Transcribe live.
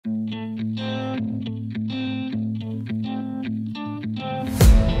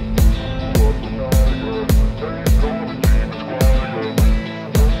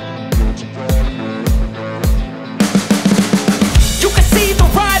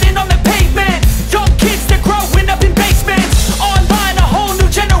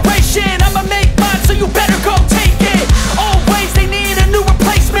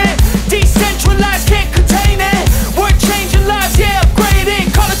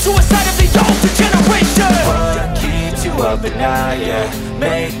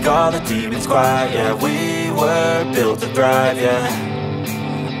make all the demons quiet. Yeah, we were built to thrive, yeah.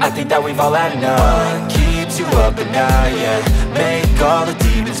 I think that we've all had enough. What keeps you up at night, yeah. Make all the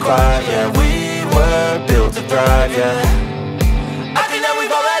demons quiet, yeah. We were built to thrive, yeah. I think that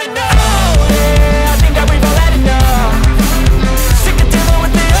we've all had enough. Oh, yeah, I think that we've all had enough. Sick of dealing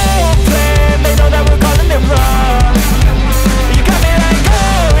with the old plan. They know that we're calling it wrong. You got me like,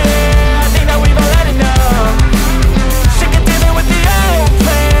 oh yeah, I think that we've all had enough. Sick of dealing with the old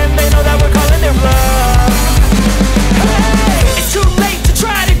plan. They know that we're calling it wrong. Hey, it's too late to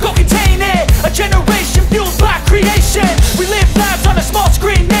try to go contain it. A generation fueled by creation. We live lives on a small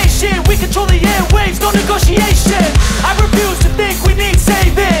screen nation. We control the airwaves, no negotiation. I refuse to think we need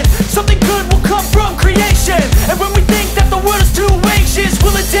saving. Something good will come from creation. And when we think that the world is too anxious,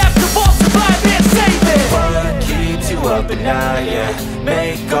 we'll adapt, evolve, survive and save it. What keeps you up at night, yeah.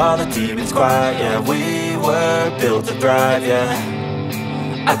 Make all the demons quiet, yeah. We were built to thrive, yeah.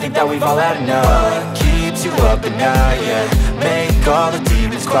 I think that we've all had enough. What keeps you up at night, yeah. Make all the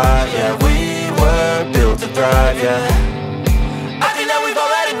demons quiet, yeah. We were built to thrive, yeah. I think that we've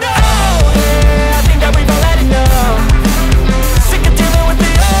all had enough. Oh, yeah, I think that we've all had enough. Sick of dealing with the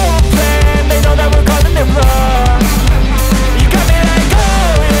old plan. They know that we're calling it wrong. You got me like,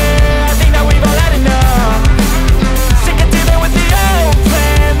 oh yeah, I think that we've all had enough. Sick of dealing with the old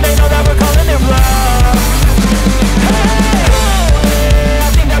plan. They know that we're calling it wrong. Hey, oh yeah,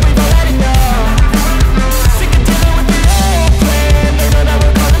 I think that we've all had enough. Sick of dealing with the old plan. They know that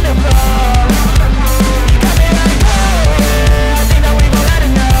we're calling it wrong. You got me like, oh yeah, I think that we've all had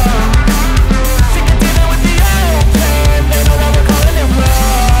enough. Sick of dealing with the old plan. They know that we're calling it wrong.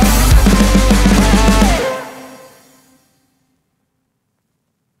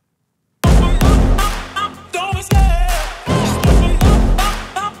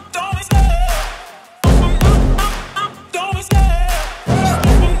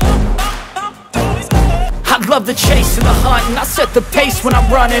 I love the chase and the hunt, and I set the pace when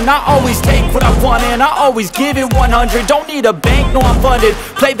I'm running. I always take what I want and I always give it 100. Don't need a bank, no I'm funded.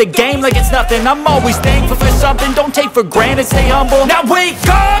 Play the game like it's nothing. I'm always thankful for something. Don't take for granted, stay humble. Now wake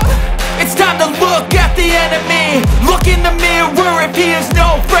up! It's time to look at the enemy. Look in the mirror if he is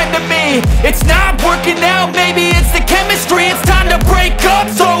no friend to me. It's not working out, maybe it's the chemistry. It's time to break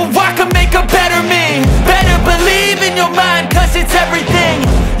up so I can make a better me. Better believe in your mind, cause it's everything.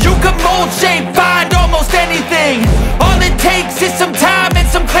 You can mold, shape, find almost anything. All it takes is some time and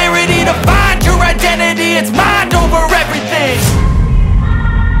some clarity to find your identity. It's mind over everything.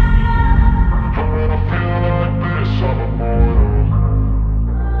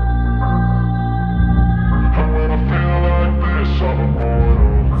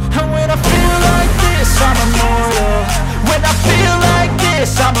 And when I feel like this, I'm immortal. When I feel like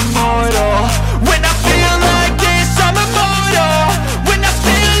this, I'm immortal. When I feel like this, I'm immortal. When I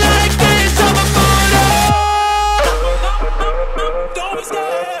feel like this, I'm immortal. Don't be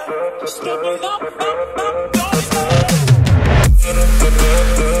scared. Just level up. Don't be scared.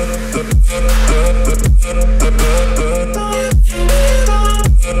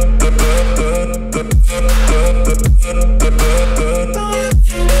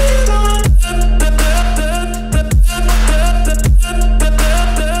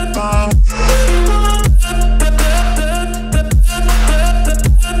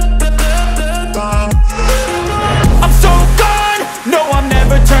 I'm so gone, no I'm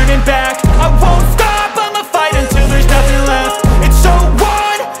never turning back. I won't stop, I'ma fight until there's nothing left. It's so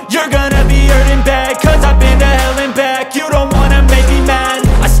on, you're gonna be hurting bad. Cause I've been to hell and back. You don't wanna make me mad.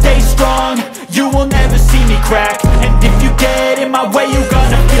 I stay strong, you will never see me crack. And if you get in my way, you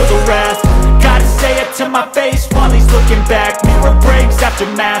gonna feel the wrath. Gotta say it to my face while he's looking back. Mirror breaks after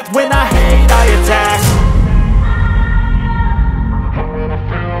math. When I hate, I attack.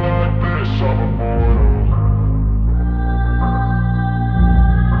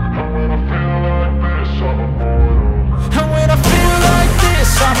 And when I feel like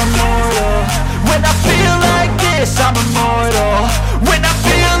this, I'm immortal. When I feel like this, I'm immortal. When I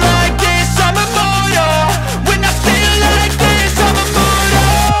feel like this, I'm immortal. When I feel like this, I'm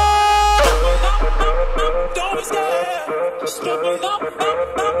immortal. Don't be scared. Just level up.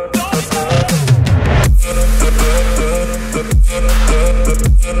 Don't be scared.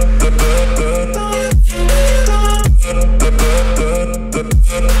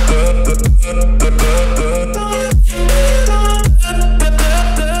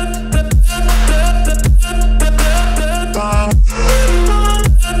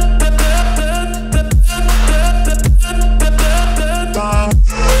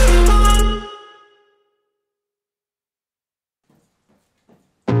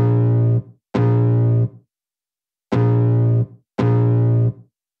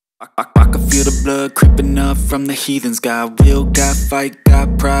 feel the blood creeping up from the heathens. Got will, got fight,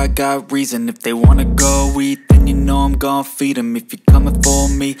 got pride, got reason. If they wanna go eat, then you know I'm gon' feed them. If you're coming for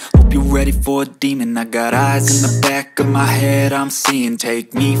me, hope you're ready for a demon. I got eyes in the back of my head, I'm seeing.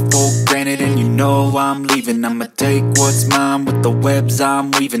 Take me for granted and you know I'm leaving. I'ma take what's mine with the webs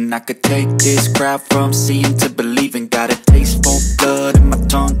I'm weaving. I could take this crowd from seeing to believing. Got a taste for blood and my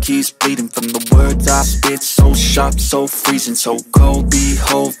tongue keeps bleeding from the words I spit. So sharp, so freezing, so cold.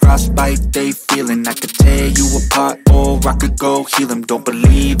 Behold, frostbite they feeling. I could tear you apart or I could go heal them. Don't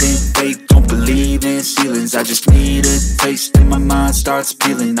believe in fate, don't believe in ceilings. I just need a taste and my mind starts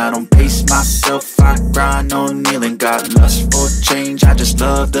peeling. I don't pace myself, I grind on kneeling. Got lust for change, I just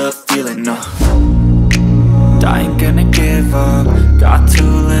love the feeling. I ain't gonna give up. Got too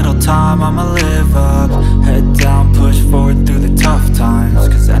little time, I'ma live up. Head down, push forward through the tough times.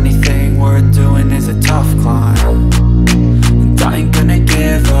 Cause anything worth doing is a tough climb. And I ain't gonna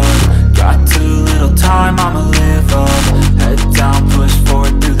give up. Got too little time, I'ma live up. Head down, push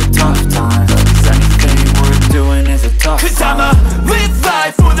forward through the tough times. Cause anything worth doing is a tough climb. Cause I'ma live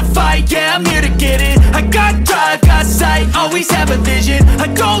life for the fight, yeah, I'm here to get it. I got drive, got sight, always have a vision. I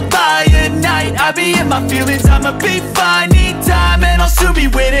don't lie at night, I be in my feelings. I'ma be fine, need time and I'll soon be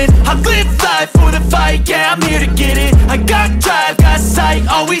winning. I live life for the fight, yeah, I'm here to get it. I got drive, got sight,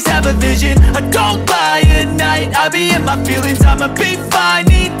 always have a vision. I don't lie at night, I be in my feelings. I'ma be fine,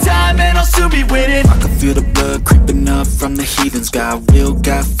 need time and I'll soon be winning. I can feel the blood creeping up from the heathens. Got will,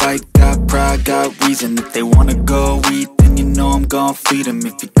 got fight, got pride, got reason. If they wanna go eat, then you know I'm gon' feed them.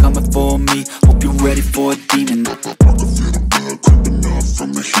 If you're coming for me, hope you're ready for a demon. I can feel the blood creeping up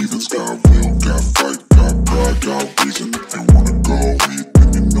from the heathens. Got will, got fight, got pride, got reason. If they wanna go eat,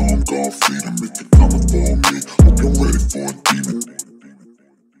 then you know I'm gon' feed them. If you're coming for me, hope you're ready for a demon.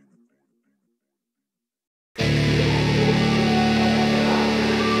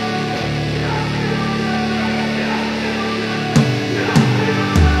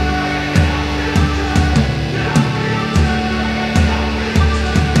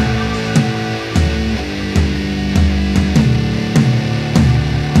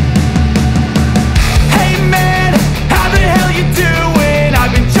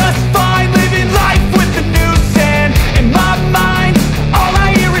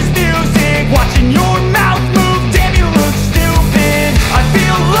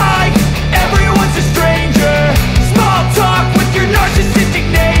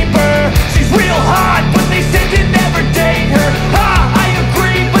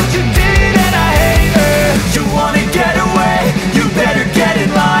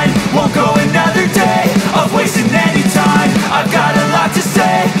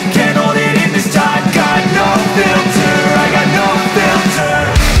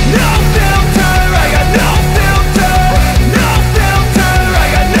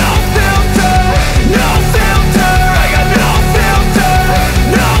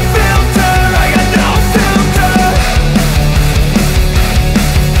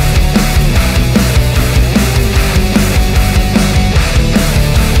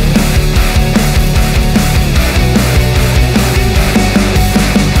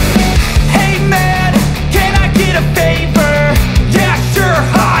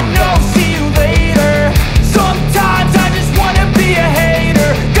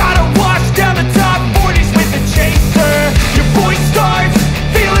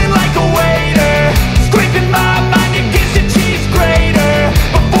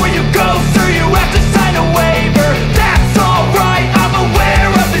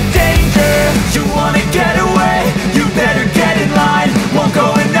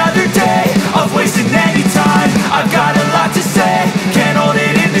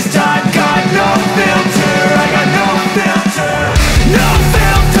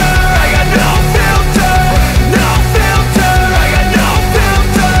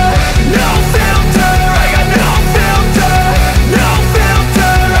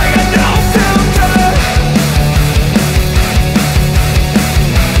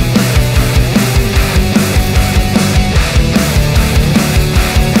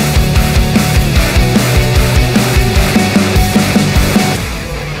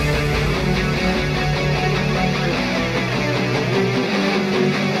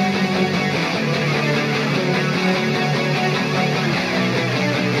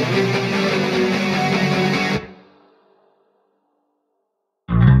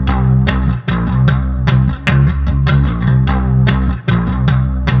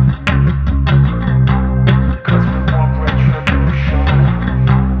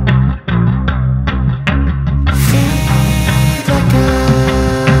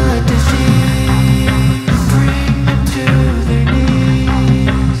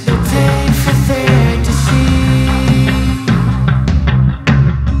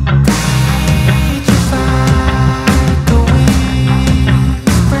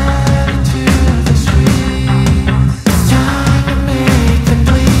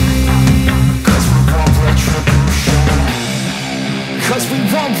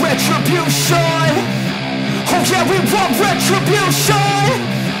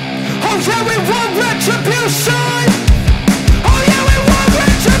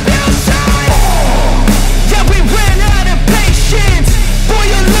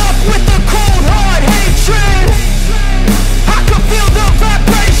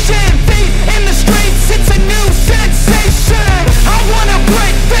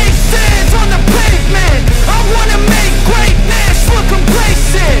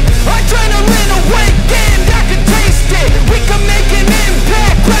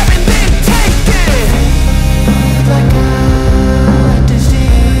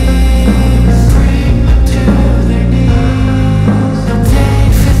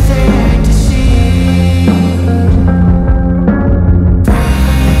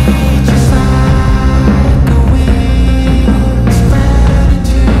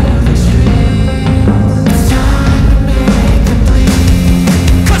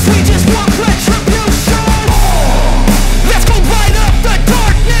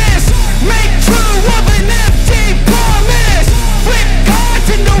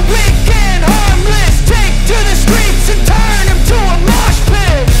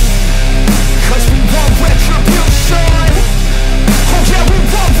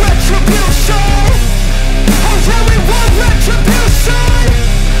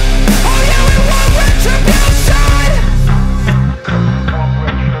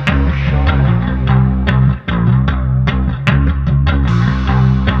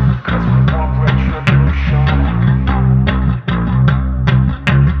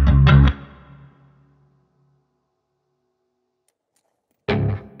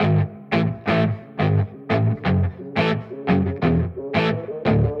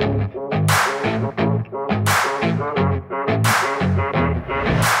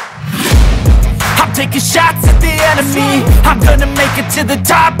 taking shots at the enemy. I'm gonna make it to the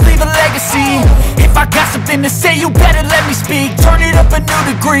top, leave a legacy. If I got something to say, you better let me speak. Turn it up a new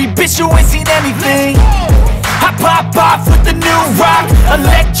degree, bitch, you ain't seen anything. I pop off with the new rock,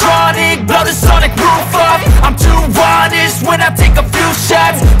 electronic, blow the sonic roof up. I'm too honest when I take a few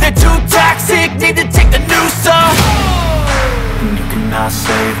shots. They're too toxic, need to take the noose off. And you cannot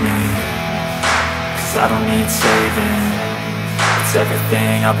save me, cause I don't need saving. It's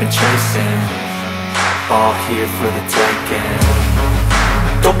everything I've been chasing, all here for the taking.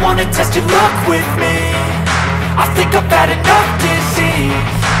 Don't wanna test your luck with me, I think I've had enough disease.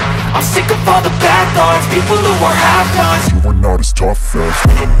 I'm sick of all the bad thoughts, people who are half-nots. You are not as tough as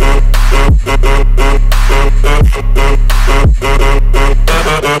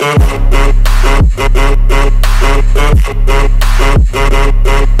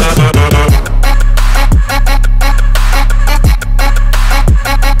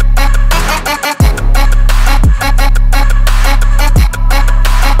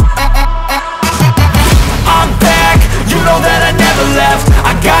I'm back, you know that I never left.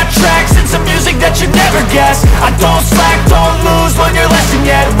 I got tracks and some music that you never guessed. I don't slack, don't lose, learn your lesson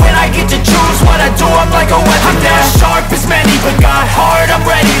yet. When I get to choose what I do, I'm like a weapon. I'm not sharp as many, but got hard, I'm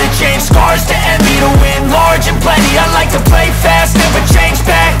ready to change. Scars to envy, to win large and plenty. I like to play fast, never change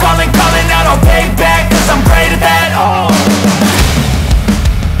back. Calling out, I'll pay back, cause I'm great at that. Oh,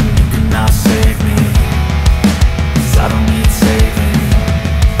 You cannot save me, cause I don't need saving.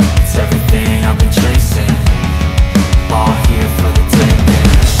 It's everything I've been chasing, all here for the taking.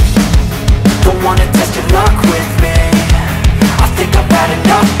 Don't wanna test your luck with me, I think I've had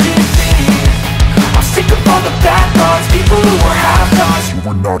enough disease. I'm sick of all the bad thoughts, people who are half-nots. you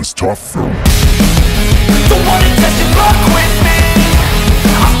are not as tough as don't wanna test your luck with me,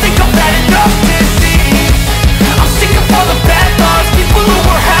 I think I've had enough disease. I'm sick of all the bad thoughts, people who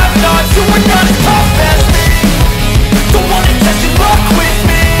are half-nots. You are not as tough as me. Don't wanna test your luck with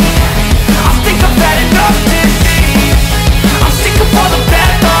me, I think I've had enough disease. I'm sick of all the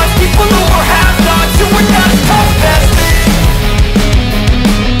bad thoughts, people who are half-nots. You are not as tough as me.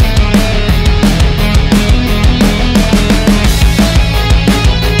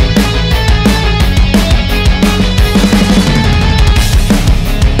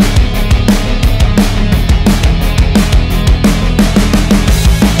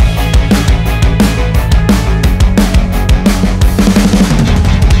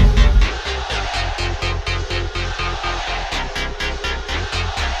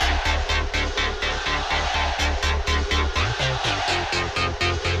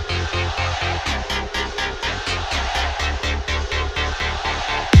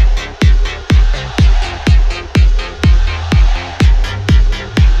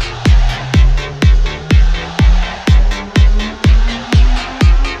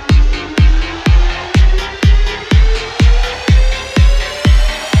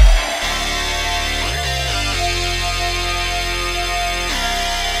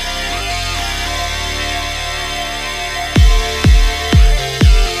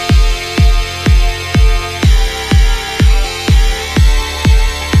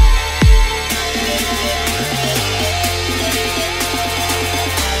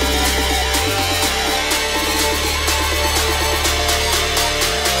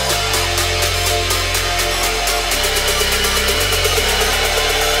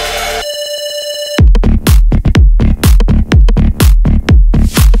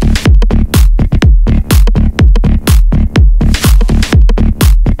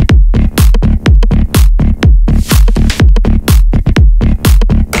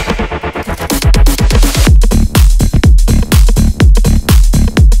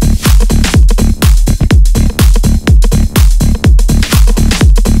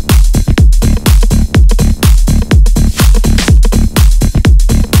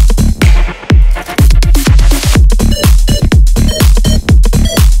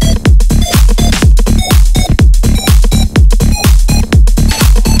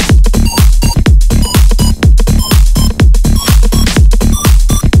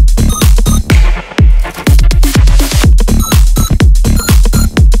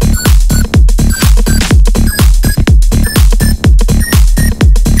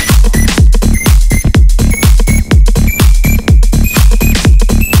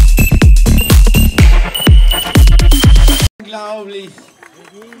 Unglaublich!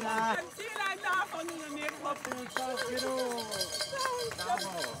 Regina! Davon in der Nähe von